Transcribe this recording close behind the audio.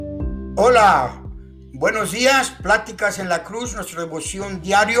Hola, buenos días, Pláticas en la Cruz, nuestra devoción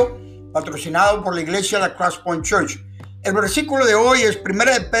diario, patrocinado por la iglesia de la Cross Point Church. El versículo de hoy es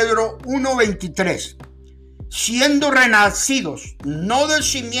 1 de Pedro 1:23. Siendo renacidos, no de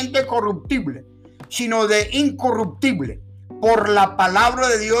simiente corruptible, sino de incorruptible, por la palabra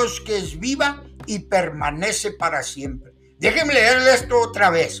de Dios que es viva y permanece para siempre. Déjenme leerle esto otra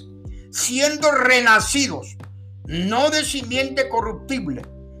vez. Siendo renacidos, no de simiente corruptible,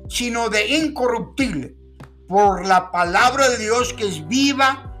 sino de incorruptible, por la palabra de Dios que es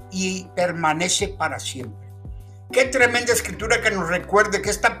viva y permanece para siempre. Qué tremenda escritura que nos recuerde que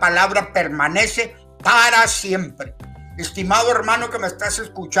esta palabra permanece para siempre. Estimado hermano que me estás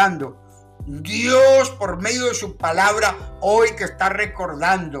escuchando, Dios por medio de su palabra hoy te está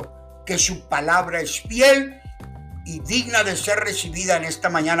recordando que su palabra es fiel y digna de ser recibida en esta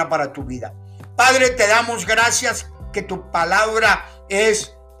mañana para tu vida. Padre, te damos gracias que tu palabra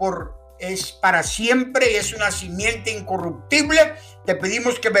es para siempre, es una simiente incorruptible. Te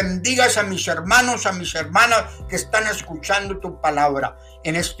pedimos que bendigas a mis hermanos, a mis hermanas que están escuchando tu palabra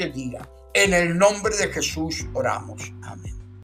en este día. En el nombre de Jesús oramos. Amén.